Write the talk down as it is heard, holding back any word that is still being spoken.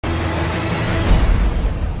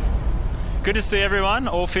Good to see everyone,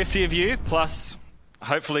 all 50 of you, plus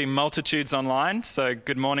hopefully multitudes online. So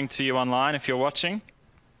good morning to you online if you're watching.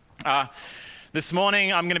 This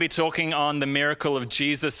morning I'm going to be talking on the miracle of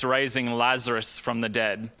Jesus raising Lazarus from the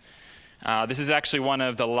dead. This is actually one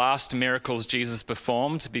of the last miracles Jesus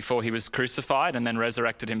performed before he was crucified and then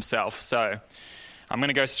resurrected himself. So I'm going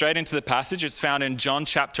to go straight into the passage. It's found in John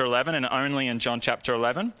chapter 11 and only in John chapter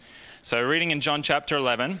 11. So reading in John chapter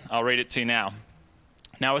 11, I'll read it to you now.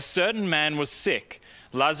 Now a certain man was sick,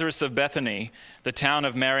 Lazarus of Bethany, the town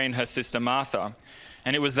of Mary and her sister Martha.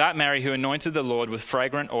 And it was that Mary who anointed the Lord with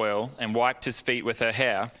fragrant oil and wiped his feet with her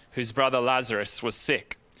hair, whose brother Lazarus was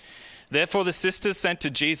sick. Therefore the sisters sent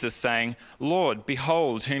to Jesus, saying, Lord,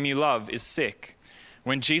 behold, whom you love is sick.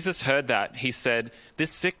 When Jesus heard that, he said,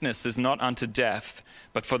 This sickness is not unto death,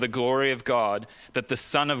 but for the glory of God, that the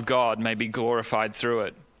Son of God may be glorified through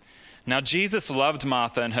it. Now Jesus loved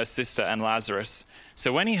Martha and her sister and Lazarus.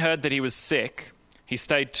 So when he heard that he was sick, he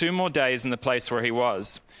stayed 2 more days in the place where he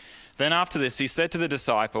was. Then after this he said to the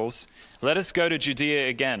disciples, Let us go to Judea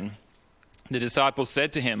again. The disciples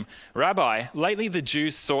said to him, Rabbi, lately the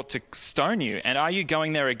Jews sought to stone you, and are you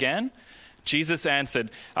going there again? Jesus answered,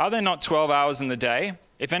 Are there not 12 hours in the day?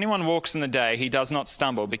 If anyone walks in the day, he does not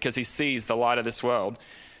stumble, because he sees the light of this world.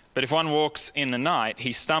 But if one walks in the night,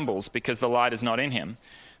 he stumbles, because the light is not in him.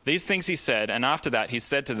 These things he said, and after that he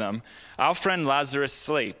said to them, Our friend Lazarus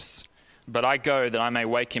sleeps, but I go that I may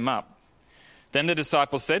wake him up. Then the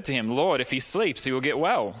disciples said to him, Lord, if he sleeps, he will get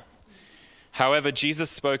well. However, Jesus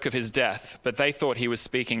spoke of his death, but they thought he was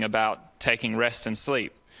speaking about taking rest and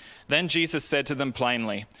sleep. Then Jesus said to them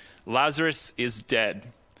plainly, Lazarus is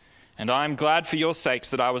dead, and I am glad for your sakes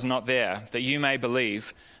that I was not there, that you may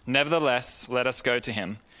believe. Nevertheless, let us go to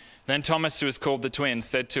him. Then Thomas, who is called the Twin,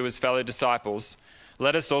 said to his fellow disciples,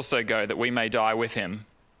 Let us also go, that we may die with him.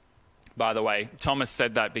 By the way, Thomas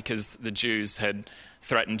said that because the Jews had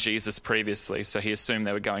threatened Jesus previously, so he assumed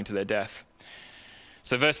they were going to their death.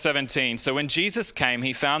 So verse 17, So when Jesus came,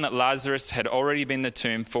 he found that Lazarus had already been in the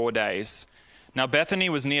tomb 4 days. Now Bethany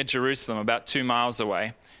was near Jerusalem, about 2 miles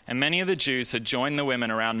away, and many of the Jews had joined the women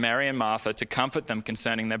around Mary and Martha to comfort them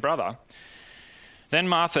concerning their brother. Then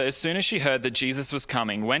Martha, as soon as she heard that Jesus was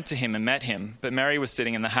coming, went to him and met him, but Mary was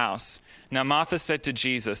sitting in the house. Now Martha said to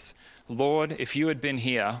Jesus, Lord, if you had been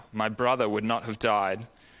here, my brother would not have died.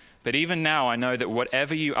 But even now I know that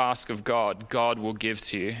whatever you ask of God, God will give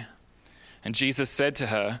to you. And Jesus said to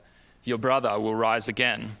her, Your brother will rise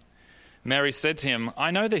again. Mary said to him, I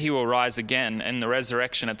know that he will rise again in the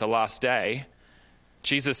resurrection at the last day.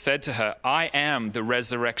 Jesus said to her, I am the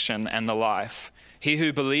resurrection and the life. He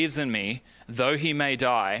who believes in me, though he may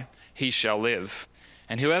die, he shall live.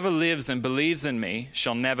 And whoever lives and believes in me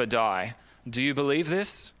shall never die. Do you believe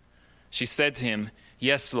this? She said to him,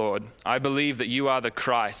 Yes, Lord, I believe that you are the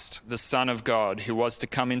Christ, the Son of God, who was to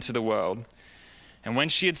come into the world. And when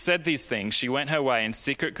she had said these things, she went her way and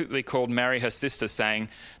secretly called Mary her sister, saying,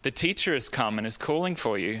 The teacher has come and is calling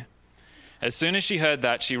for you. As soon as she heard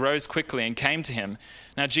that, she rose quickly and came to him.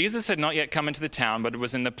 Now Jesus had not yet come into the town, but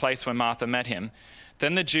was in the place where Martha met him.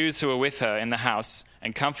 Then the Jews who were with her in the house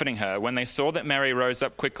and comforting her, when they saw that Mary rose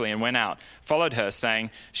up quickly and went out, followed her, saying,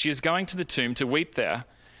 She is going to the tomb to weep there.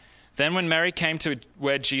 Then when Mary came to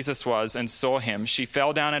where Jesus was and saw him, she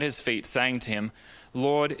fell down at his feet, saying to him,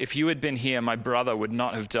 Lord, if you had been here, my brother would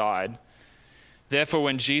not have died. Therefore,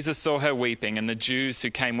 when Jesus saw her weeping and the Jews who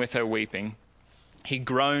came with her weeping, he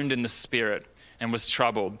groaned in the spirit and was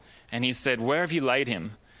troubled. And he said, Where have you laid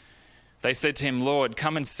him? They said to him, Lord,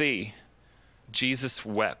 come and see. Jesus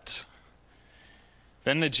wept.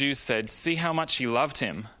 Then the Jews said, See how much he loved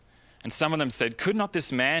him. And some of them said, Could not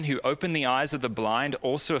this man who opened the eyes of the blind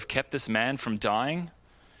also have kept this man from dying?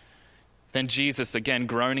 Then Jesus, again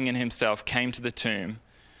groaning in himself, came to the tomb.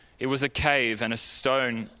 It was a cave, and a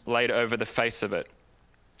stone laid over the face of it.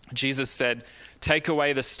 Jesus said, Take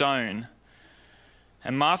away the stone.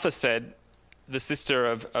 And Martha said, the sister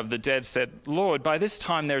of the dead, said, Lord, by this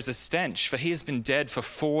time there is a stench, for he has been dead for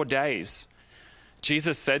 4 days.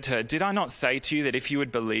 Jesus said to her, Did I not say to you that if you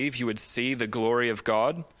would believe, you would see the glory of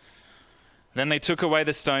God? Then they took away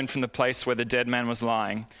the stone from the place where the dead man was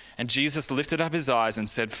lying. And Jesus lifted up his eyes and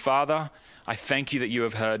said, Father, I thank you that you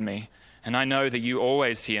have heard me. And I know that you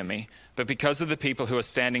always hear me. But because of the people who are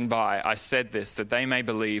standing by, I said this, that they may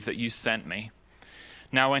believe that you sent me.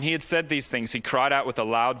 Now when he had said these things, he cried out with a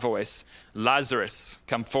loud voice, Lazarus,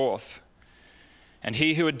 come forth. And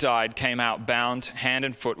he who had died came out bound hand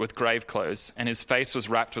and foot with grave clothes, and his face was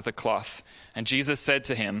wrapped with a cloth. And Jesus said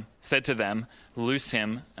to them, Loose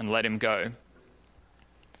him and let him go.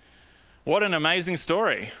 What an amazing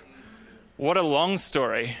story. What a long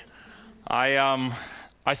story. I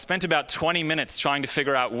I spent about 20 minutes trying to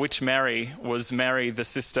figure out which Mary was Mary, the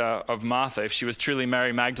sister of Martha, if she was truly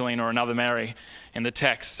Mary Magdalene or another Mary in the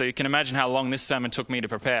text. So you can imagine how long this sermon took me to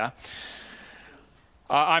prepare.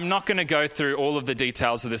 I'm not going to go through all of the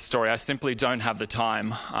details of this story. I simply don't have the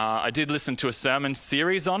time. I did listen to a sermon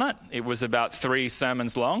series on it. It was about 3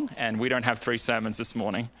 sermons long, and we don't have 3 sermons this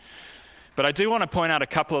morning. But I do want to point out a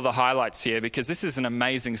couple of the highlights here, because this is an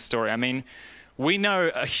amazing story. I mean, we know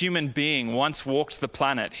a human being once walked the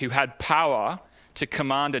planet who had power to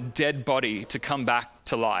command a dead body to come back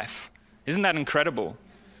to life. Isn't that incredible?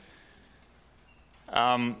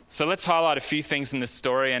 So let's highlight a few things in this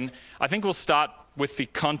story, and I think we'll start with the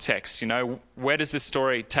context. Where does this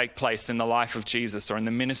story take place in the life of Jesus or in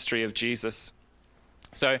the ministry of Jesus?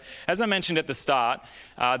 So, as I mentioned at the start,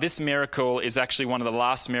 this miracle is actually one of the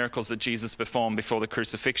last miracles that Jesus performed before the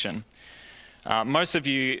crucifixion. Most of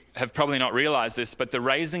you have probably not realized this, but the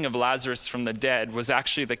raising of Lazarus from the dead was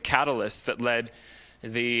actually the catalyst that led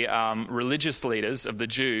the religious leaders of the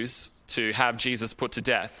Jews to have Jesus put to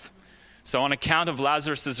death. So on account of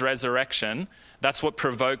Lazarus' resurrection, that's what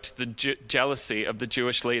provoked the jealousy of the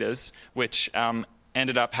Jewish leaders, which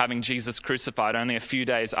ended up having Jesus crucified only a few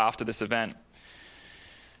days after this event.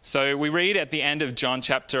 So we read at the end of John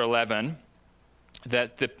chapter 11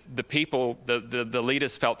 that the people, the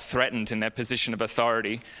leaders felt threatened in their position of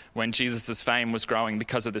authority when Jesus' fame was growing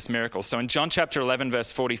because of this miracle. So in John chapter 11,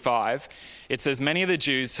 verse 45, it says, "Many of the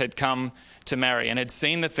Jews had come to Mary and had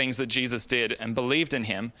seen the things that Jesus did and believed in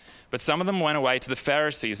him, but some of them went away to the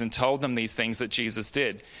Pharisees and told them these things that Jesus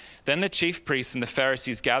did. Then the chief priests and the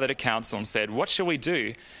Pharisees gathered a council and said, 'What shall we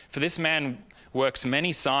do? For this man works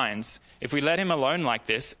many signs. If we let him alone like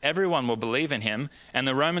this, everyone will believe in him, and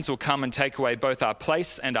the Romans will come and take away both our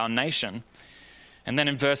place and our nation.' And then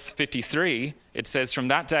in verse 53, it says, 'From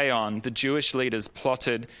that day on, the Jewish leaders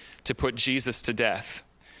plotted to put Jesus to death.'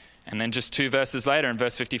 And then just 2 verses later, in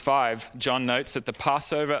verse 55, John notes that the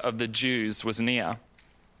Passover of the Jews was near,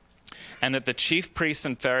 and that the chief priests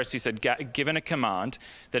and Pharisees had given a command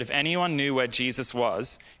that if anyone knew where Jesus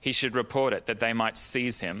was, he should report it, that they might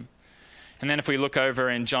seize him. And then if we look over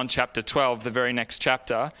in John chapter 12, the very next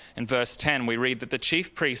chapter, in verse 10, we read that the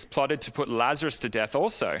chief priests plotted to put Lazarus to death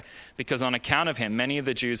also, because on account of him, many of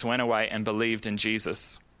the Jews went away and believed in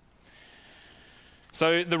Jesus."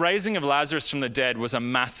 So the raising of Lazarus from the dead was a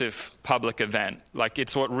massive public event.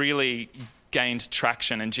 It's what really gained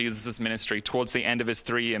traction in Jesus' ministry towards the end of his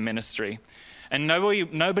 3-year ministry. And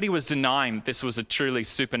nobody was denying this was a truly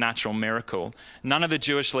supernatural miracle. None of the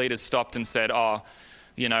Jewish leaders stopped and said,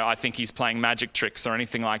 I think he's playing magic tricks or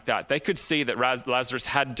anything like that. They could see that Lazarus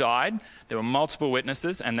had died. There were multiple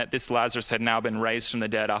witnesses, and that this Lazarus had now been raised from the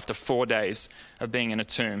dead after 4 days of being in a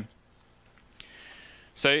tomb.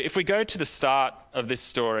 So if we go to the start of this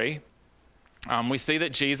story, we see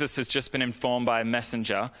that Jesus has just been informed by a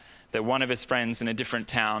messenger that one of his friends in a different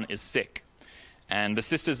town is sick. And the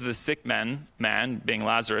sisters of the sick man, being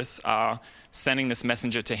Lazarus, are sending this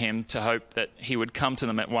messenger to him to hope that he would come to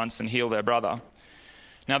them at once and heal their brother.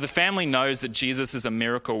 Now, the family knows that Jesus is a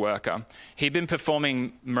miracle worker. He'd been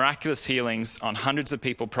performing miraculous healings on hundreds of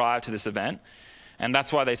people prior to this event, and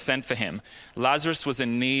that's why they sent for him. Lazarus was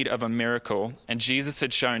in need of a miracle, and Jesus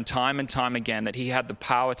had shown time and time again that he had the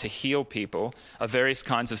power to heal people of various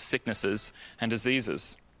kinds of sicknesses and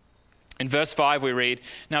diseases. In verse 5 we read,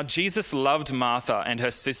 "Now Jesus loved Martha and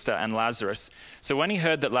her sister and Lazarus. So when he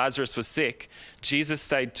heard that Lazarus was sick, Jesus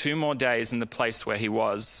stayed 2 more days in the place where he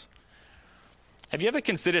was." Have you ever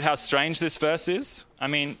considered how strange this verse is? I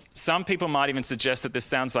mean, some people might even suggest that this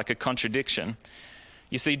sounds like a contradiction.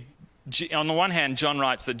 You see, on the one hand, John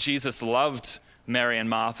writes that Jesus loved Mary and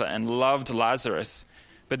Martha and loved Lazarus.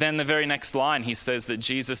 But then the very next line, he says that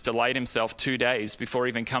Jesus delayed himself 2 days before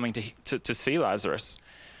even coming to see Lazarus.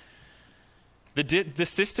 The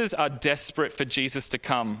sisters are desperate for Jesus to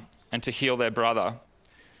come and to heal their brother.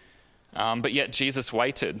 But yet Jesus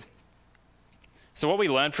waited. So what we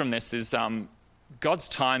learn from this is God's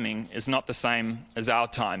timing is not the same as our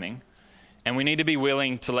timing, and we need to be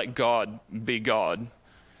willing to let God be God.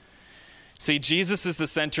 See, Jesus is the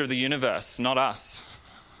center of the universe, not us.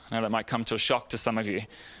 I know that might come to a shock to some of you.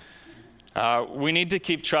 We need to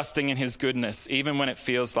keep trusting in his goodness, even when it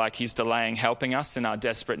feels like he's delaying helping us in our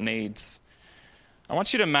desperate needs. I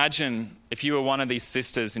want you to imagine if you were one of these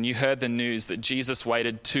sisters and you heard the news that Jesus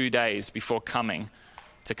waited 2 days before coming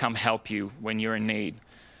to come help you when you're in need,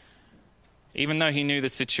 even though he knew the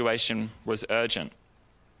situation was urgent.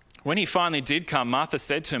 When he finally did come, Martha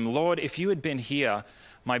said to him, "Lord, if you had been here,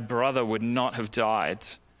 my brother would not have died."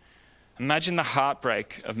 Imagine the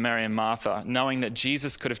heartbreak of Mary and Martha, knowing that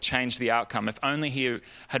Jesus could have changed the outcome if only he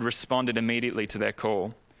had responded immediately to their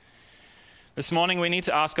call. This morning, we need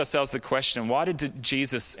to ask ourselves the question, why did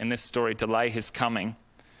Jesus in this story delay his coming?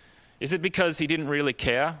 Is it because he didn't really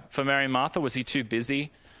care for Mary and Martha? Was he too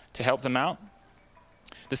busy to help them out?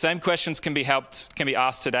 The same questions can be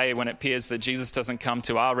asked today when it appears that Jesus doesn't come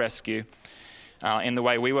to our rescue in the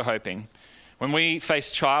way we were hoping. When we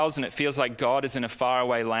face trials and it feels like God is in a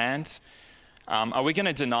faraway land, are we going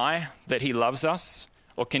to deny that he loves us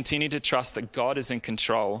or continue to trust that God is in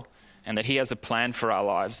control and that he has a plan for our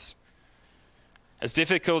lives? As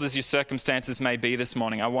difficult as your circumstances may be this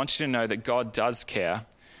morning, I want you to know that God does care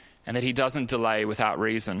and that he doesn't delay without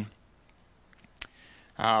reason.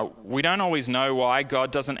 We don't always know why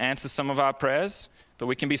God doesn't answer some of our prayers, but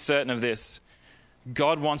we can be certain of this.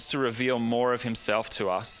 God wants to reveal more of himself to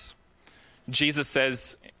us. Jesus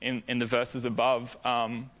says in the verses above,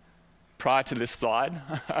 prior to this slide,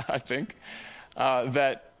 I think,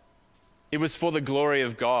 that it was for the glory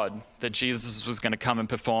of God that Jesus was going to come and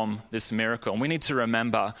perform this miracle. And we need to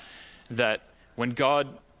remember that when God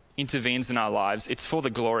intervenes in our lives, it's for the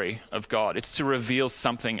glory of God. It's to reveal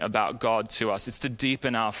something about God to us. It's to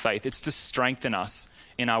deepen our faith. It's to strengthen us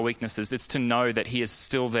in our weaknesses. It's to know that he is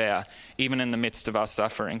still there, even in the midst of our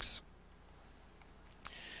sufferings.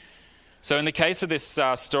 So in the case of this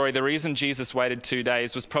story, the reason Jesus waited 2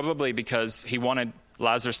 days was probably because he wanted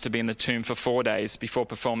Lazarus to be in the tomb for 4 days before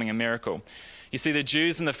performing a miracle. You see, the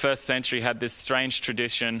Jews in the first century had this strange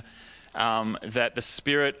tradition that the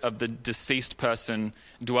spirit of the deceased person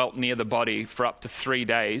dwelt near the body for up to 3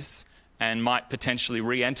 days and might potentially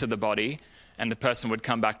re-enter the body, and the person would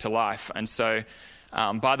come back to life. And so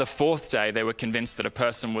by the 4th day, they were convinced that a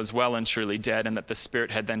person was well and truly dead and that the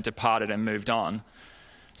spirit had then departed and moved on.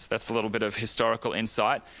 So that's a little bit of historical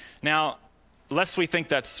insight. Now, lest we think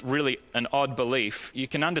that's really an odd belief, you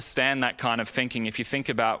can understand that kind of thinking if you think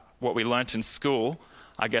about what we learnt in school.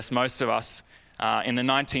 I guess most of us in the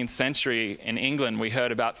 19th century in England, we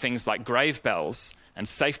heard about things like grave bells and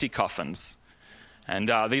safety coffins. And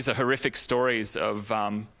these are horrific stories of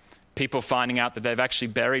people finding out that they've actually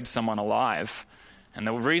buried someone alive. And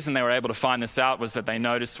the reason they were able to find this out was that they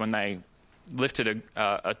noticed when they lifted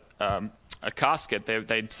a casket,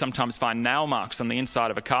 they'd sometimes find nail marks on the inside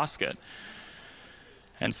of a casket.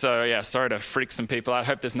 And so, yeah, sorry to freak some people out. I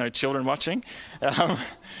hope there's no children watching.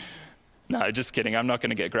 No, just kidding. I'm not going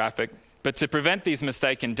to get graphic. But to prevent these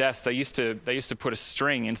mistaken deaths, they used to put a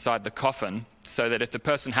string inside the coffin so that if the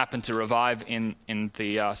person happened to revive in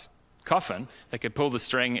the coffin, they could pull the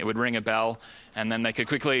string, it would ring a bell, and then they could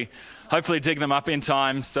quickly, hopefully dig them up in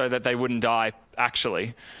time so that they wouldn't die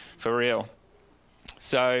actually, for real.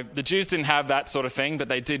 So the Jews didn't have that sort of thing, but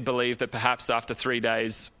they did believe that perhaps after 3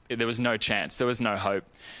 days, there was no chance, there was no hope.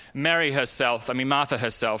 Martha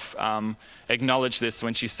herself acknowledged this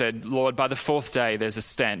when she said, Lord, by the 4th day, there's a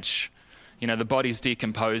stench. You know, the body's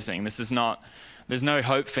decomposing. There's no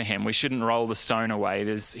hope for him. We shouldn't roll the stone away.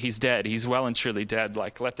 He's dead. He's well and truly dead.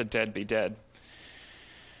 Like, let the dead be dead.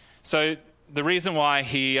 So the reason why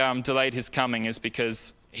he delayed his coming is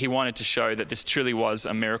because he wanted to show that this truly was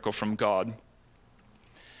a miracle from God.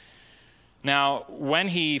 Now, when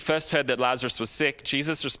he first heard that Lazarus was sick,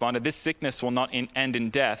 Jesus responded, this sickness will not end in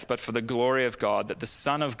death, but for the glory of God, that the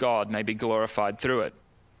Son of God may be glorified through it.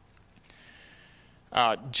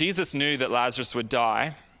 Jesus knew that Lazarus would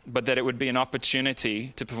die, but that it would be an opportunity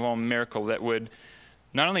to perform a miracle that would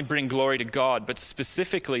not only bring glory to God, but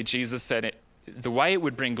specifically, Jesus said the way it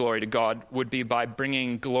would bring glory to God would be by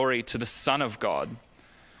bringing glory to the Son of God.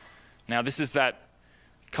 Now, this is that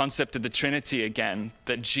concept of the Trinity again,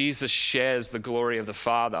 that Jesus shares the glory of the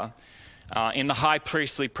Father. In the high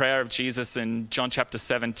priestly prayer of Jesus in John chapter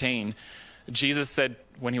 17, Jesus said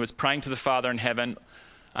when he was praying to the Father in heaven,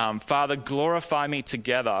 Father, glorify me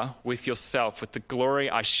together with yourself, with the glory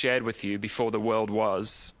I shared with you before the world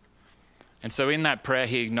was. And so in that prayer,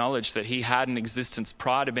 he acknowledged that he had an existence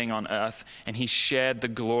prior to being on earth, and he shared the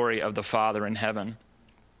glory of the Father in heaven.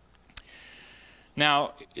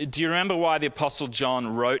 Now, do you remember why the Apostle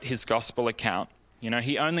John wrote his gospel account? You know,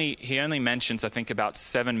 he only mentions, I think, about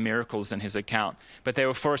 7 miracles in his account, but they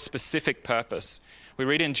were for a specific purpose. We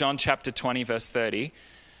read in John chapter 20, verse 30,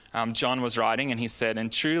 John was writing, and he said,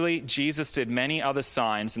 and truly Jesus did many other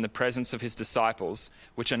signs in the presence of his disciples,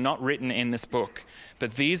 which are not written in this book.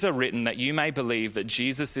 But these are written that you may believe that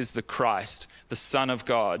Jesus is the Christ, the Son of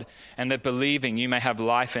God, and that believing you may have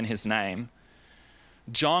life in his name.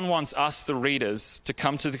 John wants us, the readers, to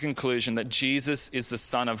come to the conclusion that Jesus is the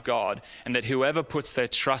Son of God, and that whoever puts their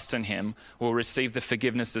trust in him will receive the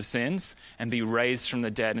forgiveness of sins and be raised from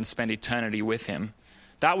the dead and spend eternity with him.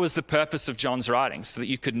 That was the purpose of John's writing, so that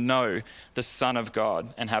you could know the Son of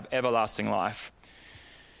God and have everlasting life.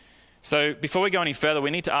 So before we go any further, we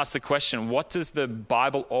need to ask the question, what does the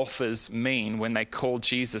Bible authors mean when they call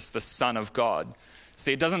Jesus the Son of God?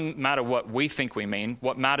 See, it doesn't matter what we think we mean.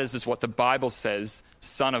 What matters is what the Bible says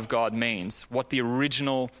Son of God means, what the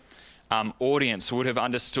original audience would have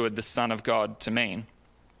understood the Son of God to mean.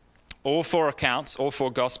 All four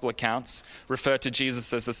gospel accounts refer to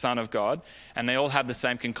Jesus as the Son of God, and they all have the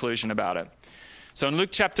same conclusion about it. So in Luke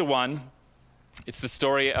chapter 1, it's the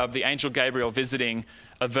story of the angel Gabriel visiting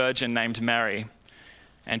a virgin named Mary.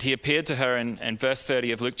 And he appeared to her in verse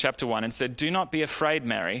 30 of Luke chapter 1 and said, "Do not be afraid,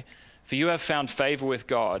 Mary, for you have found favor with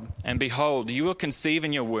God. And behold, you will conceive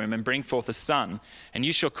in your womb and bring forth a son, and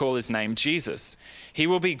you shall call his name Jesus. He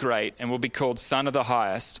will be great and will be called Son of the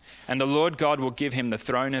Highest, and the Lord God will give him the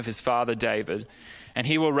throne of his father David. And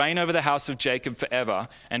he will reign over the house of Jacob forever,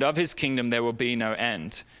 and of his kingdom there will be no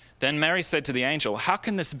end." Then Mary said to the angel, "How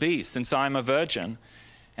can this be, since I am a virgin?"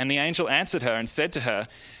 And the angel answered her and said to her,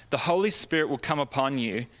 "The Holy Spirit will come upon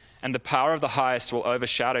you, and the power of the Highest will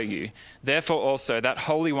overshadow you. Therefore also that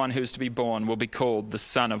Holy One who is to be born will be called the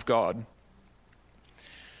Son of God."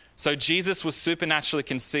 So Jesus was supernaturally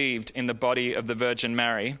conceived in the body of the Virgin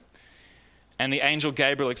Mary, and the angel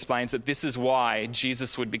Gabriel explains that this is why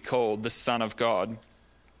Jesus would be called the Son of God.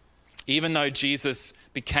 Even though Jesus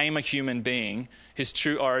became a human being, his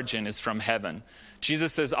true origin is from heaven.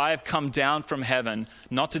 Jesus says, "I have come down from heaven,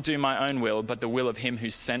 not to do my own will, but the will of him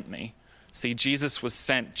who sent me." See, Jesus was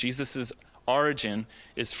sent. Jesus' origin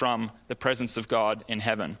is from the presence of God in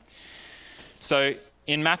heaven. So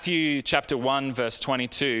in Matthew chapter 1, verse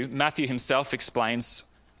 22, Matthew himself explains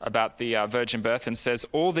about the virgin birth and says,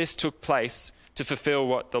 "All this took place to fulfill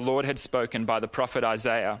what the Lord had spoken by the prophet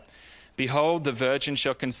Isaiah. Behold, the virgin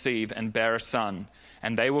shall conceive and bear a son,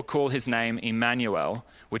 and they will call his name Emmanuel,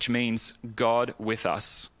 which means God with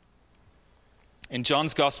us." In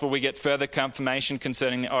John's Gospel, we get further confirmation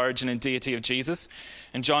concerning the origin and deity of Jesus.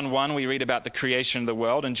 In John 1, we read about the creation of the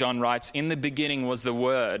world, and John writes, "In the beginning was the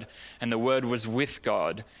Word, and the Word was with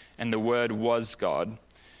God, and the Word was God."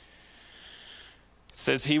 It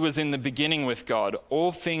says, "He was in the beginning with God.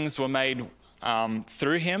 All things were made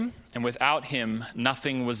through him, and without him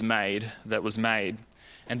nothing was made that was made."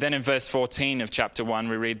 And then in verse 14 of chapter 1,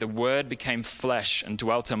 we read, "The Word became flesh and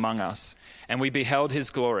dwelt among us, and we beheld his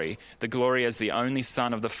glory, the glory as the only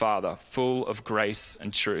Son of the Father, full of grace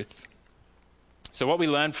and truth." So what we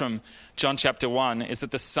learn from John chapter 1 is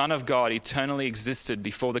that the Son of God eternally existed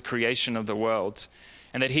before the creation of the world,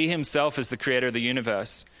 and that he himself is the creator of the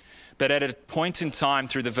universe. But at a point in time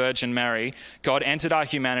through the Virgin Mary, God entered our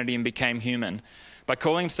humanity and became human. By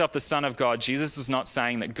calling himself the Son of God, Jesus was not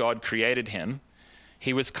saying that God created him.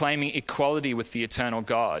 He was claiming equality with the eternal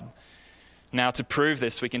God. Now, to prove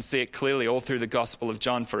this, we can see it clearly all through the Gospel of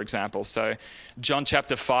John, for example. So John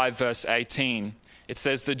chapter 5, verse 18, it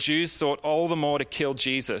says, "The Jews sought all the more to kill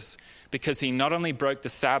Jesus because he not only broke the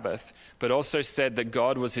Sabbath, but also said that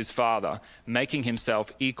God was his Father, making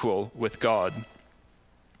himself equal with God."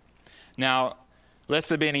 Now, lest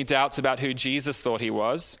there be any doubts about who Jesus thought he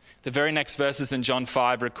was, the very next verses in John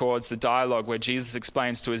 5 records the dialogue where Jesus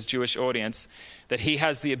explains to his Jewish audience that he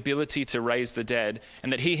has the ability to raise the dead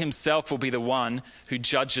and that he himself will be the one who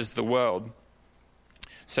judges the world.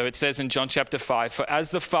 So it says in John chapter 5, "For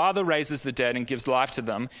as the Father raises the dead and gives life to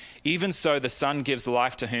them, even so the Son gives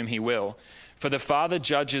life to whom he will. For the Father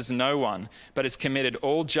judges no one, but has committed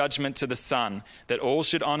all judgment to the Son, that all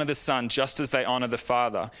should honor the Son just as they honor the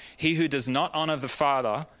Father. He who does not honor the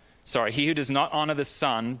Son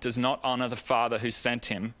does not honor the Father who sent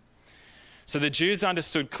him." So the Jews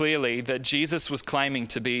understood clearly that Jesus was claiming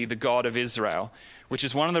to be the God of Israel, which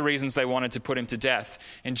is one of the reasons they wanted to put him to death.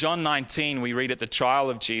 In John 19, we read at the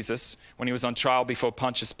trial of Jesus, when he was on trial before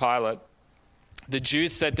Pontius Pilate, the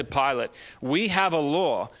Jews said to Pilate, "We have a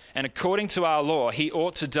law, and according to our law, he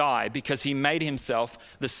ought to die because he made himself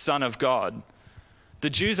the Son of God." The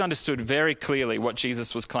Jews understood very clearly what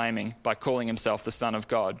Jesus was claiming by calling himself the Son of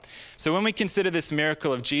God. So when we consider this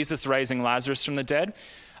miracle of Jesus raising Lazarus from the dead,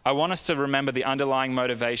 I want us to remember the underlying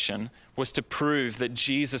motivation was to prove that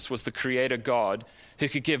Jesus was the creator God who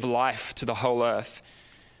could give life to the whole earth.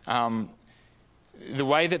 The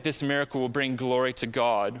way that this miracle will bring glory to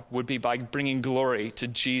God would be by bringing glory to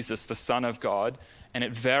Jesus, the Son of God, and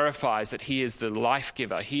it verifies that he is the life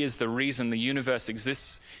giver. He is the reason the universe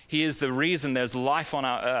exists. He is the reason there's life on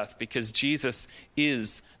our earth, because Jesus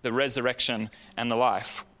is the resurrection and the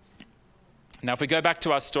life. Now, if we go back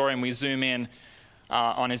to our story and we zoom in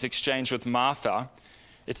on his exchange with Martha,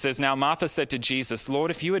 it says, "Now Martha said to Jesus,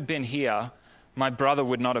 'Lord, if you had been here, my brother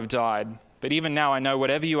would not have died. But even now I know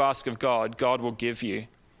whatever you ask of God, God will give you."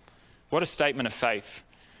 What a statement of faith.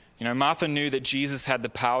 Martha knew that Jesus had the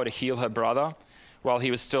power to heal her brother while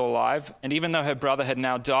he was still alive. And even though her brother had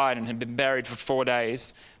now died and had been buried for 4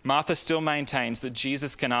 days, Martha still maintains that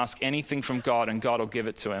Jesus can ask anything from God and God will give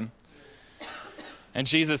it to him. And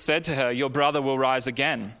Jesus said to her, "Your brother will rise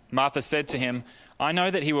again." Martha said to him, "I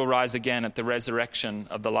know that he will rise again at the resurrection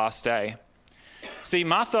of the last day." See,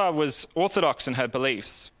 Martha was orthodox in her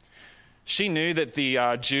beliefs. She knew that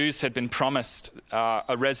the Jews had been promised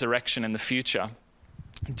a resurrection in the future.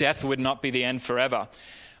 Death would not be the end forever.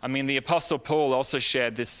 The Apostle Paul also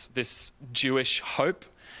shared this Jewish hope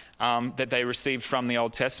that they received from the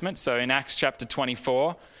Old Testament. So in Acts chapter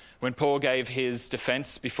 24, when Paul gave his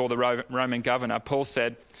defense before the Roman governor, Paul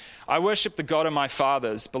said, "I worship the God of my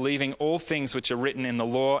fathers, believing all things which are written in the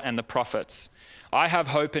law and the prophets. I have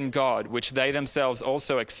hope in God, which they themselves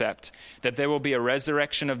also accept, that there will be a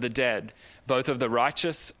resurrection of the dead, both of the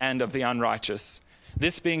righteous and of the unrighteous.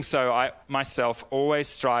 This being so, I myself always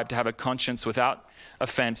strive to have a conscience without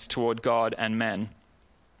offense toward God and men."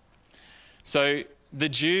 So the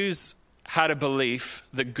Jews had a belief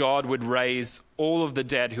that God would raise all of the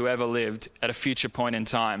dead who ever lived at a future point in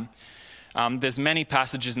time. There's many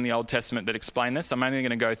passages in the Old Testament that explain this. I'm only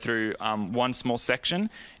going to go through one small section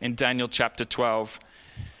in Daniel chapter 12.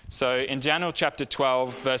 So in Daniel chapter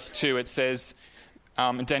 12, verse 2, it says,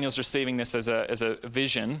 and Daniel's receiving this as a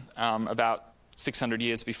vision about 600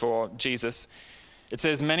 years before Jesus. It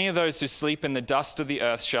says, "Many of those who sleep in the dust of the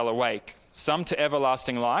earth shall awake, some to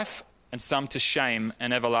everlasting life, and some to shame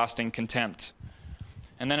and everlasting contempt."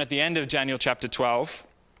 And then at the end of Daniel chapter 12,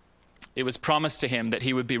 it was promised to him that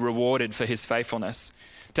he would be rewarded for his faithfulness.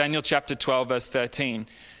 Daniel chapter 12, verse 13,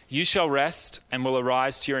 "You shall rest and will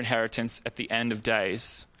arise to your inheritance at the end of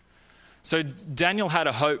days." So Daniel had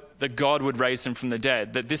a hope that God would raise him from the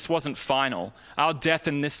dead, that this wasn't final. Our death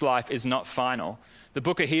in this life is not final. The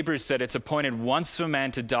book of Hebrews said it's appointed once for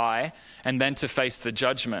man to die and then to face the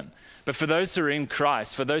judgment. But for those who are in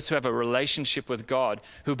Christ, for those who have a relationship with God,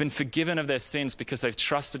 who have been forgiven of their sins because they've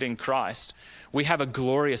trusted in Christ, we have a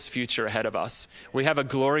glorious future ahead of us. We have a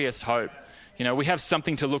glorious hope. We have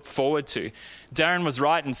something to look forward to. Darren was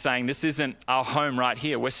right in saying this isn't our home right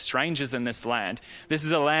here. We're strangers in this land. This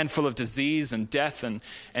is a land full of disease and death and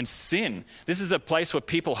sin. This is a place where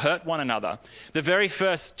people hurt one another. The very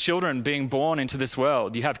first children being born into this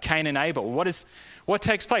world, you have Cain and Abel. What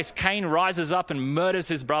takes place? Cain rises up and murders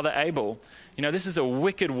his brother Abel. This is a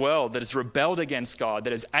wicked world that has rebelled against God,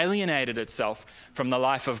 that has alienated itself from the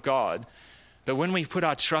life of God. But when we put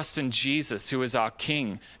our trust in Jesus, who is our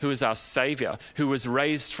King, who is our Savior, who was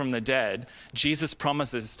raised from the dead, Jesus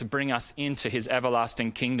promises to bring us into his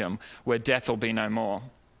everlasting kingdom where death will be no more.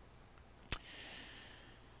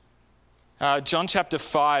 John chapter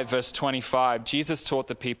 5, verse 25, Jesus taught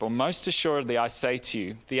the people, "Most assuredly I say to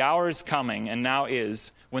you, the hour is coming and now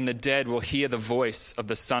is when the dead will hear the voice of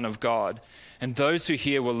the Son of God, and those who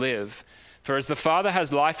hear will live. For as the Father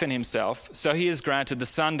has life in himself, so he has granted the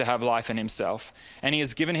Son to have life in himself, and he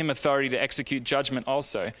has given him authority to execute judgment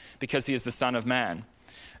also, because he is the Son of Man.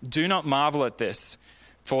 Do not marvel at this,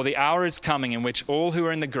 for the hour is coming in which all who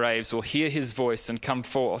are in the graves will hear his voice and come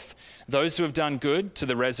forth, those who have done good to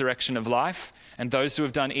the resurrection of life, and those who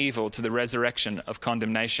have done evil to the resurrection of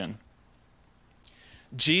condemnation."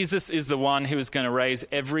 Jesus is the one who is going to raise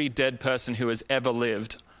every dead person who has ever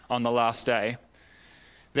lived on the last day.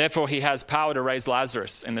 Therefore, he has power to raise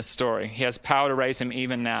Lazarus in this story. He has power to raise him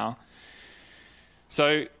even now.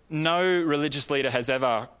 So no religious leader has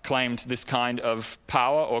ever claimed this kind of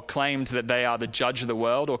power or claimed that they are the judge of the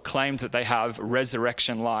world or claimed that they have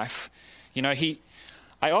resurrection life.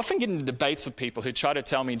 I often get into debates with people who try to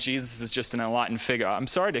tell me Jesus is just an enlightened figure. I'm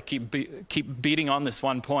sorry to keep beating on this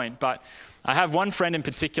one point, but I have one friend in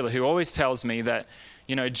particular who always tells me that,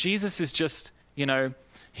 Jesus is just,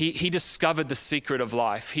 He discovered the secret of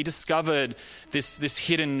life. He discovered this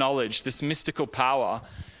hidden knowledge, this mystical power.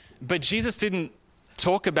 But Jesus didn't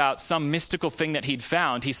talk about some mystical thing that he'd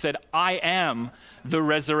found. He said, "I am the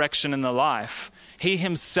resurrection and the life." He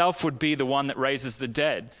himself would be the one that raises the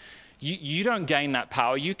dead. You don't gain that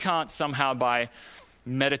power. You can't somehow by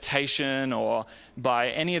meditation or by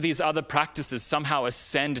any of these other practices somehow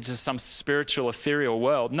ascend into some spiritual ethereal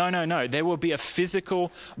world. No. There will be a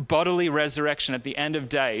physical bodily resurrection at the end of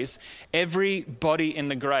days. Every body in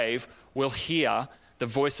the grave will hear the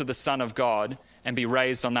voice of the Son of God and be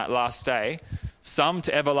raised on that last day, some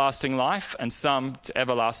to everlasting life and some to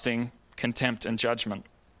everlasting contempt and judgment.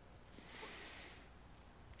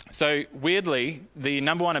 So weirdly, the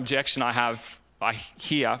number one objection I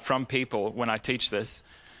hear from people when I teach this,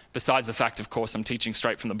 besides the fact, of course, I'm teaching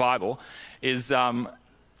straight from the Bible, is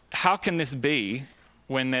how can this be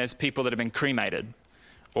when there's people that have been cremated?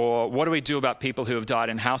 Or what do we do about people who have died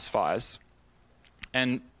in house fires?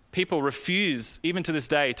 And people refuse, even to this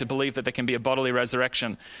day, to believe that there can be a bodily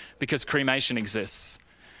resurrection because cremation exists.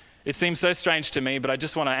 It seems so strange to me, but I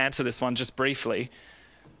just want to answer this one just briefly.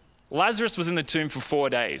 Lazarus was in the tomb for 4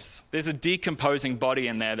 days. There's a decomposing body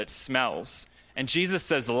in there that smells. And Jesus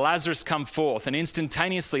says, Lazarus, come forth. And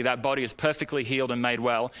instantaneously, that body is perfectly healed and made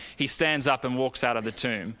well. He stands up and walks out of the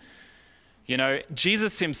tomb. You know,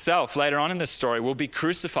 Jesus himself, later on in this story, will be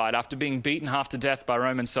crucified after being beaten half to death by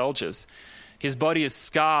Roman soldiers. His body is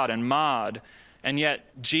scarred and marred. And yet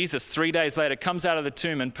Jesus, 3 days later, comes out of the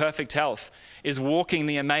tomb in perfect health, is walking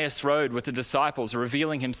the Emmaus Road with the disciples,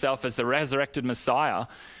 revealing himself as the resurrected Messiah.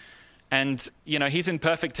 And, you know, he's in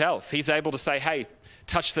perfect health. He's able to say, hey,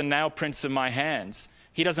 touch the nail prints of my hands.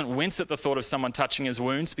 He doesn't wince at the thought of someone touching his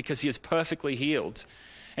wounds because he is perfectly healed.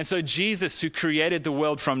 And so Jesus, who created the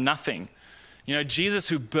world from nothing, you know, Jesus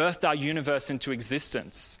who birthed our universe into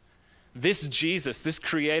existence, this Jesus, this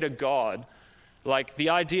creator God, like the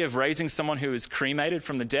idea of raising someone who is cremated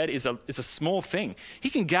from the dead is a small thing. He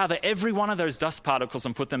can gather every one of those dust particles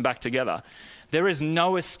and put them back together. There is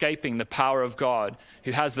no escaping the power of God,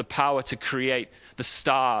 who has the power to create the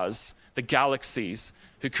stars, the galaxies,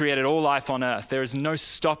 who created all life on earth. There is no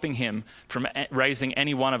stopping him from raising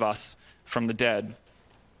any one of us from the dead.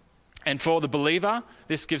 And for the believer,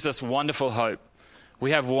 this gives us wonderful hope.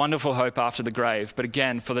 We have wonderful hope after the grave. But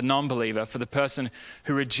again, for the non-believer, for the person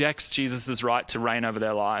who rejects Jesus' right to reign over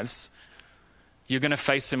their lives, you're going to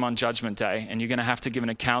face him on Judgment Day, and you're going to have to give an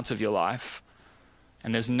account of your life.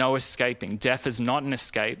 And there's no escaping. Death is not an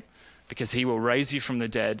escape, because he will raise you from the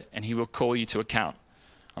dead and he will call you to account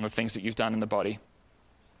on the things that you've done in the body.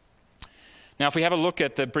 Now, if we have a look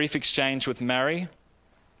at the brief exchange with Mary,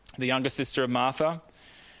 the younger sister of Martha,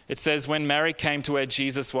 it says, when Mary came to where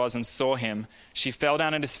Jesus was and saw him, she fell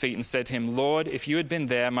down at his feet and said to him, Lord, if you had been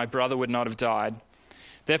there, my brother would not have died.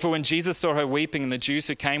 Therefore, when Jesus saw her weeping and the Jews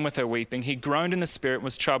who came with her weeping, he groaned in the spirit and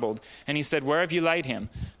was troubled. And he said, where have you laid him?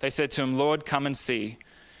 They said to him, Lord, come and see.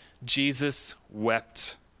 Jesus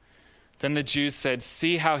wept. Then the Jews said,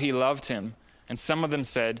 see how he loved him. And some of them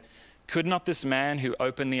said, could not this man who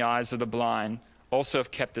opened the eyes of the blind also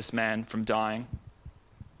have kept this man from dying?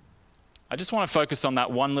 I just want to focus on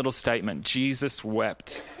that one little statement, Jesus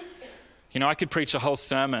wept. You know, I could preach a whole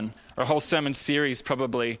sermon, or a whole sermon series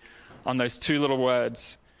probably, on those two little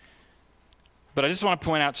words. But I just want to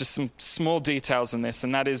point out just some small details in this,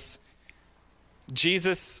 and that is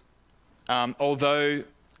Jesus, although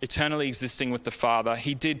eternally existing with the Father,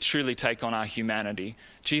 he did truly take on our humanity.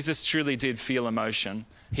 Jesus truly did feel emotion.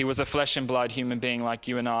 He was a flesh and blood human being like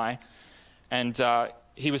you and I, and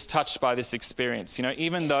he was touched by this experience. You know,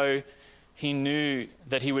 even though he knew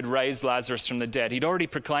that he would raise Lazarus from the dead, he'd already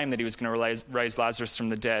proclaimed that he was going to raise Lazarus from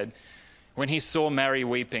the dead. When he saw Mary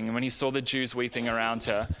weeping, and when he saw the Jews weeping around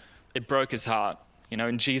her, it broke his heart, you know,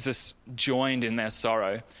 and Jesus joined in their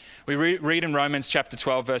sorrow. We read in Romans chapter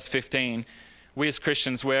 12, verse 15, we as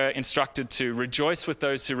Christians, we're instructed to rejoice with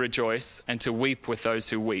those who rejoice and to weep with those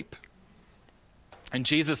who weep. And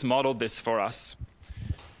Jesus modeled this for us.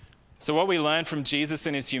 So what we learn from Jesus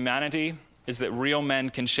in his humanity is that real men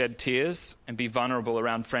can shed tears and be vulnerable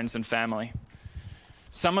around friends and family.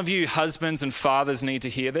 Some of you husbands and fathers need to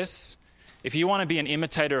hear this. If you want to be an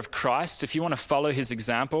imitator of Christ, if you want to follow his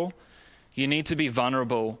example, you need to be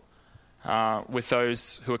vulnerable with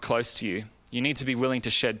those who are close to you. You need to be willing to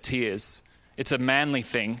shed tears. It's a manly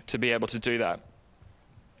thing to be able to do that.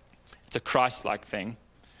 It's a Christ-like thing.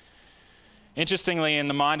 Interestingly, in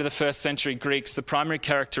the mind of the first century Greeks, the primary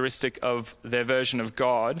characteristic of their version of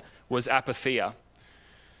God was apatheia.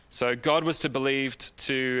 So God was believed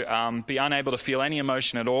to be unable to feel any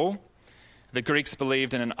emotion at all. The Greeks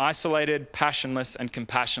believed in an isolated, passionless, and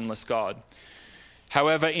compassionless God.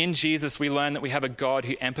 However, in Jesus, we learn that we have a God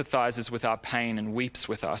who empathizes with our pain and weeps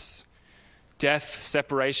with us. Death,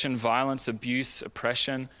 separation, violence, abuse,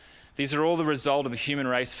 oppression, these are all the result of the human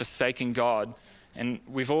race forsaking God. And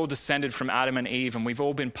we've all descended from Adam and Eve, and we've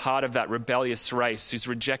all been part of that rebellious race who's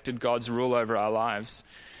rejected God's rule over our lives.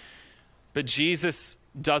 But Jesus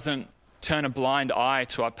doesn't turn a blind eye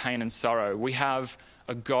to our pain and sorrow. We have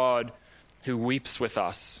a God who weeps with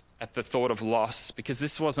us at the thought of loss, because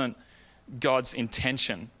this wasn't God's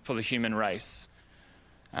intention for the human race.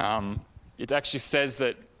 It actually says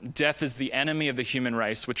that death is the enemy of the human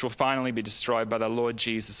race, which will finally be destroyed by the Lord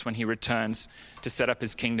Jesus when he returns to set up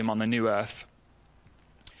his kingdom on the new earth.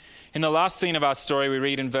 In the last scene of our story, we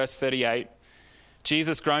read in verse 38,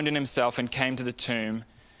 Jesus groaned in himself and came to the tomb.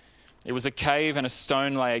 It was a cave and a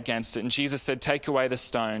stone lay against it. And Jesus said, "Take away the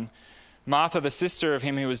stone." Martha, the sister of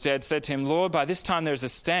him who was dead, said to him, "Lord, by this time there is a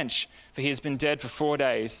stench, for he has been dead for 4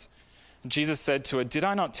 days." And Jesus said to her, "Did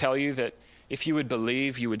I not tell you that if you would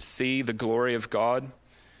believe, you would see the glory of God?"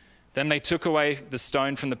 Then they took away the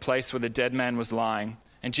stone from the place where the dead man was lying.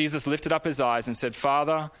 And Jesus lifted up his eyes and said,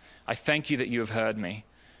 "Father, I thank you that you have heard me.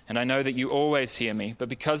 And I know that you always hear me. But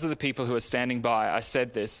because of the people who are standing by, I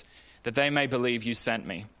said this, that they may believe you sent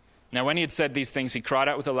me." Now when he had said these things, he cried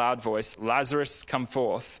out with a loud voice, "Lazarus, come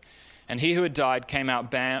forth." And he who had died came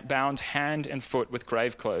out bound hand and foot with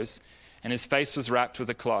grave clothes, and his face was wrapped with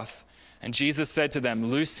a cloth. And Jesus said to them,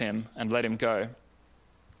 "Loose him and let him go."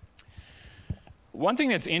 One thing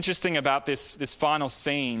that's interesting about this final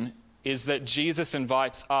scene is that Jesus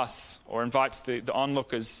invites us, or invites the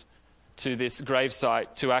onlookers to this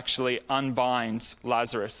gravesite to actually unbind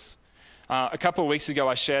Lazarus. A couple of weeks ago,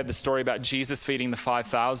 I shared the story about Jesus feeding the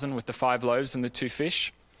 5,000 with the 5 loaves and the 2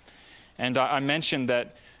 fish. And I mentioned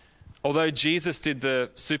that although Jesus did the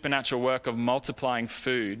supernatural work of multiplying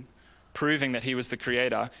food, proving that he was the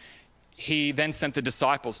creator, he then sent the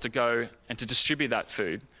disciples to go and to distribute that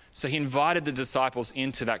food. So he invited the disciples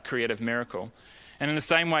into that creative miracle. And in the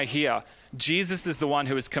same way here, Jesus is the one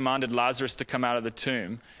who has commanded Lazarus to come out of the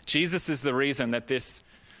tomb. Jesus is the reason that this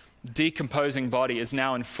decomposing body is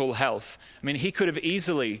now in full health. I mean, he could have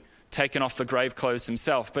easily taken off the grave clothes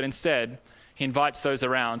himself, but instead he invites those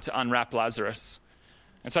around to unwrap Lazarus.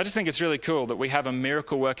 And so I just think it's really cool that we have a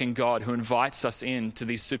miracle-working God who invites us into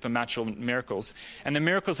these supernatural miracles. And the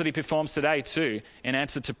miracles that he performs today too, in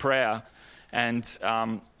answer to prayer and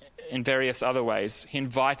in various other ways, he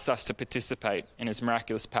invites us to participate in his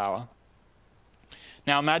miraculous power.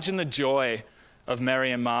 Now imagine the joy of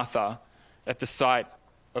Mary and Martha at the sight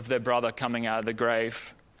of their brother coming out of the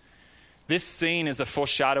grave. This scene is a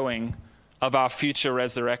foreshadowing of our future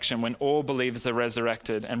resurrection when all believers are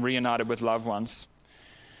resurrected and reunited with loved ones.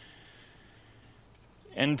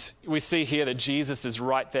 And we see here that Jesus is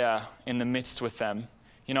right there in the midst with them.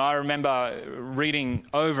 You know, I remember reading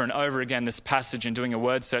over and over again this passage and doing a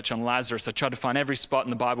word search on Lazarus. I tried to find every spot in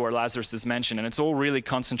the Bible where Lazarus is mentioned, and it's all really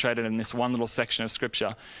concentrated in this one little section of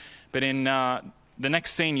Scripture. But in the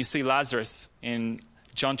next scene, you see Lazarus in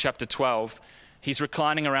John chapter 12. He's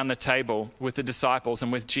reclining around the table with the disciples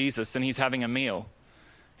and with Jesus, and he's having a meal.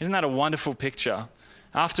 Isn't that a wonderful picture?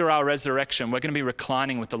 After our resurrection, we're going to be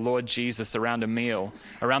reclining with the Lord Jesus around a meal,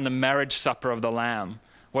 around the marriage supper of the Lamb.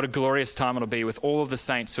 What a glorious time it'll be with all of the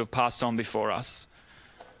saints who have passed on before us.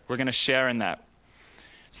 We're going to share in that. It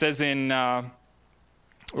says in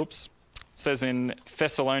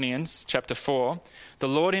Thessalonians chapter 4, "The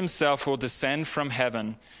Lord himself will descend from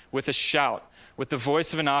heaven with a shout, with the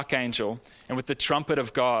voice of an archangel, and with the trumpet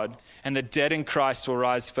of God, and the dead in Christ will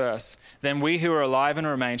rise first. Then we who are alive and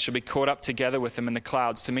remain shall be caught up together with them in the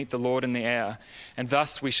clouds to meet the Lord in the air, and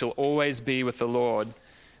thus we shall always be with the Lord.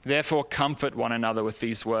 Therefore comfort one another with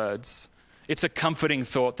these words." It's a comforting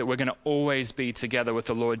thought that we're going to always be together with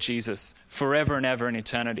the Lord Jesus forever and ever in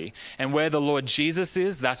eternity. And where the Lord Jesus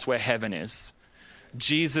is, that's where heaven is.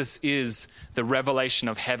 Jesus is the revelation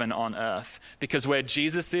of heaven on earth. Because where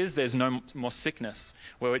Jesus is, there's no more sickness.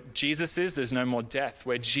 Where Jesus is, there's no more death.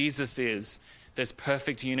 Where Jesus is, there's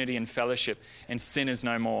perfect unity and fellowship, and sin is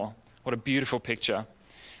no more. What a beautiful picture.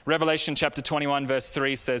 Revelation chapter 21 verse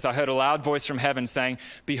 3 says, "I heard a loud voice from heaven saying,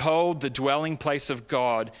 'Behold, the dwelling place of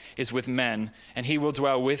God is with men, and he will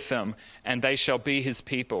dwell with them, and they shall be his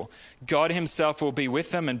people. God himself will be with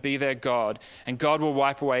them and be their God, and God will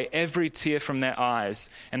wipe away every tear from their eyes,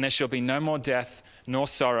 and there shall be no more death, nor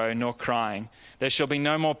sorrow, nor crying. There shall be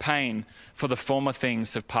no more pain, for the former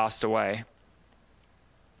things have passed away.'"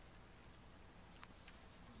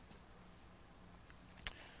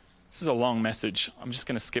 This is a long message. I'm just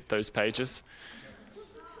going to skip those pages.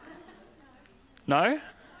 No?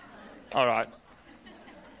 All right.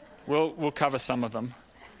 We'll cover some of them.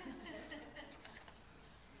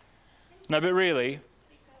 No, but really,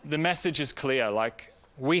 the message is clear. Like,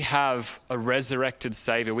 we have a resurrected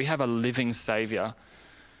Savior. We have a living Savior.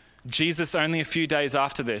 Jesus, only a few days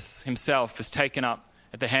after this, himself is taken up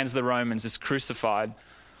at the hands of the Romans, is crucified.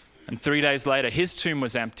 And 3 days later, his tomb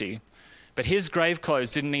was empty. But his grave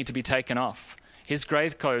clothes didn't need to be taken off. His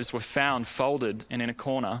grave clothes were found folded and in a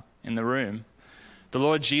corner in the room. The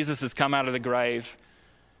Lord Jesus has come out of the grave,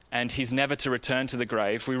 and he's never to return to the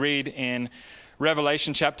grave. We read in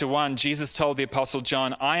Revelation chapter 1, Jesus told the Apostle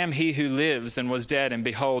John, "I am he who lives and was dead, and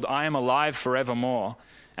behold, I am alive forevermore.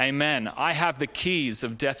 Amen. I have the keys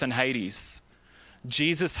of death and Hades."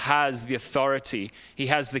 Jesus has the authority. He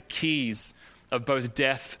has the keys of both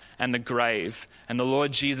death and the grave. And the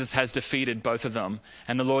Lord Jesus has defeated both of them.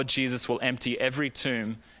 And the Lord Jesus will empty every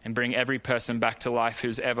tomb and bring every person back to life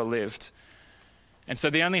who's ever lived. And so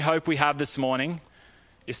the only hope we have this morning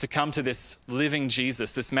is to come to this living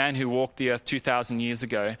Jesus, this man who walked the earth 2,000 years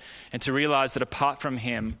ago, and to realize that apart from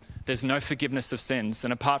him, there's no forgiveness of sins.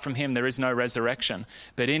 And apart from him, there is no resurrection.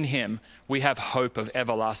 But in him, we have hope of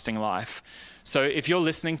everlasting life. So if you're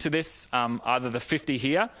listening to this, either the 50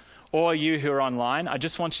 here or you who are online, I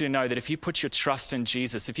just want you to know that if you put your trust in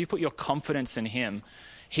Jesus, if you put your confidence in him,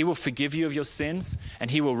 he will forgive you of your sins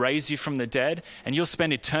and he will raise you from the dead and you'll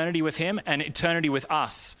spend eternity with him and eternity with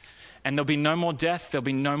us. And there'll be no more death, there'll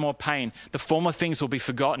be no more pain. The former things will be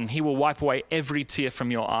forgotten. He will wipe away every tear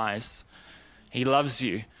from your eyes. He loves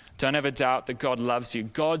you. Don't ever doubt that God loves you.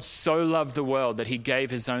 God so loved the world that he gave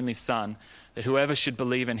his only son, that whoever should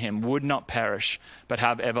believe in him would not perish, but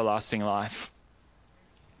have everlasting life.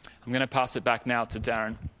 I'm going to pass it back now to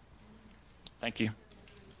Darren. Thank you.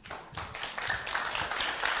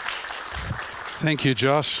 Thank you,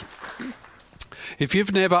 Josh. If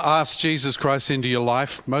you've never asked Jesus Christ into your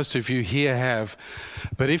life, most of you here have,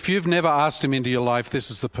 but if you've never asked him into your life,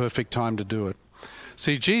 this is the perfect time to do it.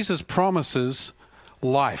 See, Jesus promises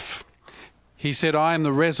life. He said, I am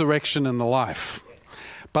the resurrection and the life.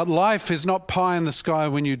 But life is not pie in the sky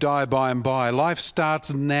when you die by and by. Life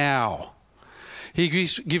starts now. He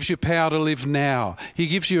gives you power to live now. He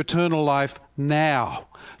gives you eternal life now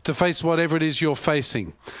to face whatever it is you're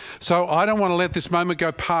facing. So I don't want to let this moment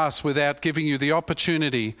go past without giving you the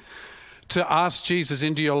opportunity to ask Jesus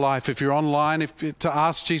into your life. If you're online, to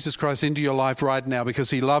ask Jesus Christ into your life right now, because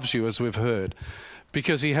he loves you, as we've heard,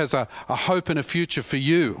 because he has a hope and a future for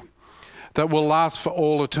you that will last for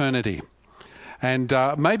all eternity. And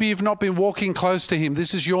maybe you've not been walking close to him.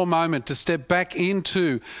 This is your moment to step back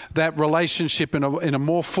into that relationship in a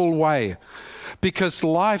more full way, because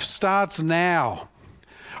life starts now.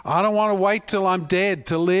 I don't want to wait till I'm dead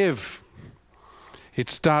to live. It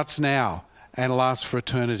starts now and lasts for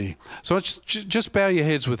eternity. So just bow your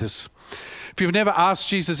heads with us. If you've never asked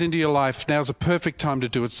Jesus into your life, now's a perfect time to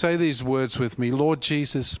do it. Say these words with me. Lord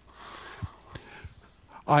Jesus,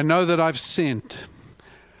 I know that I've sinned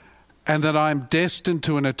and that I'm destined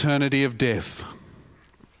to an eternity of death.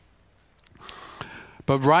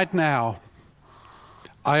 But right now,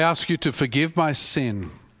 I ask you to forgive my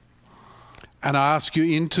sin, and I ask you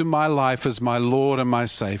into my life as my Lord and my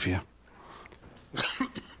Savior.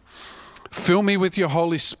 Fill me with your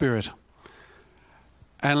Holy Spirit,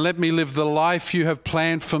 and let me live the life you have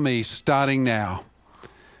planned for me starting now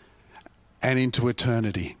and into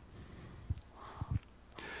eternity.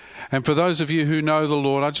 And for those of you who know the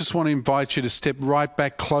Lord, I just want to invite you to step right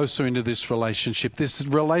back closer into this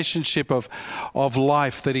relationship of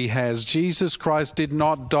life that he has. Jesus Christ did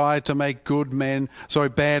not die to make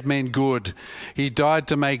bad men good. He died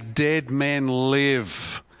to make dead men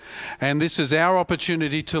live. And this is our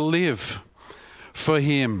opportunity to live for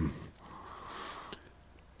him.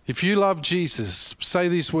 If you love Jesus, say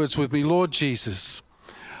these words with me. Lord Jesus,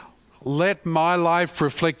 let my life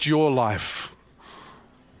reflect your life.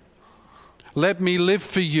 Let me live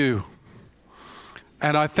for you.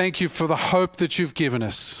 And I thank you for the hope that you've given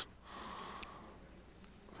us,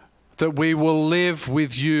 that we will live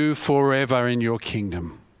with you forever in your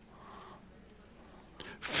kingdom.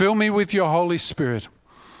 Fill me with your Holy Spirit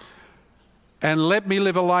and let me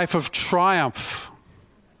live a life of triumph,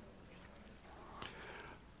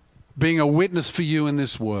 being a witness for you in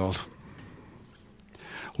this world.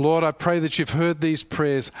 Lord, I pray that you've heard these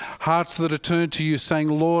prayers, hearts that are turned to you saying,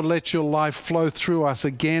 Lord, let your life flow through us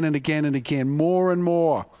again and again and again, more and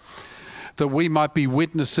more, that we might be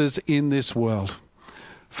witnesses in this world.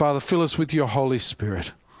 Father, fill us with your Holy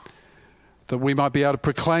Spirit, that we might be able to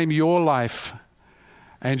proclaim your life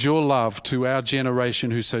and your love to our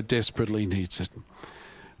generation who so desperately needs it.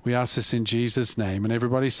 We ask this in Jesus' name. And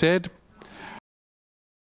everybody said,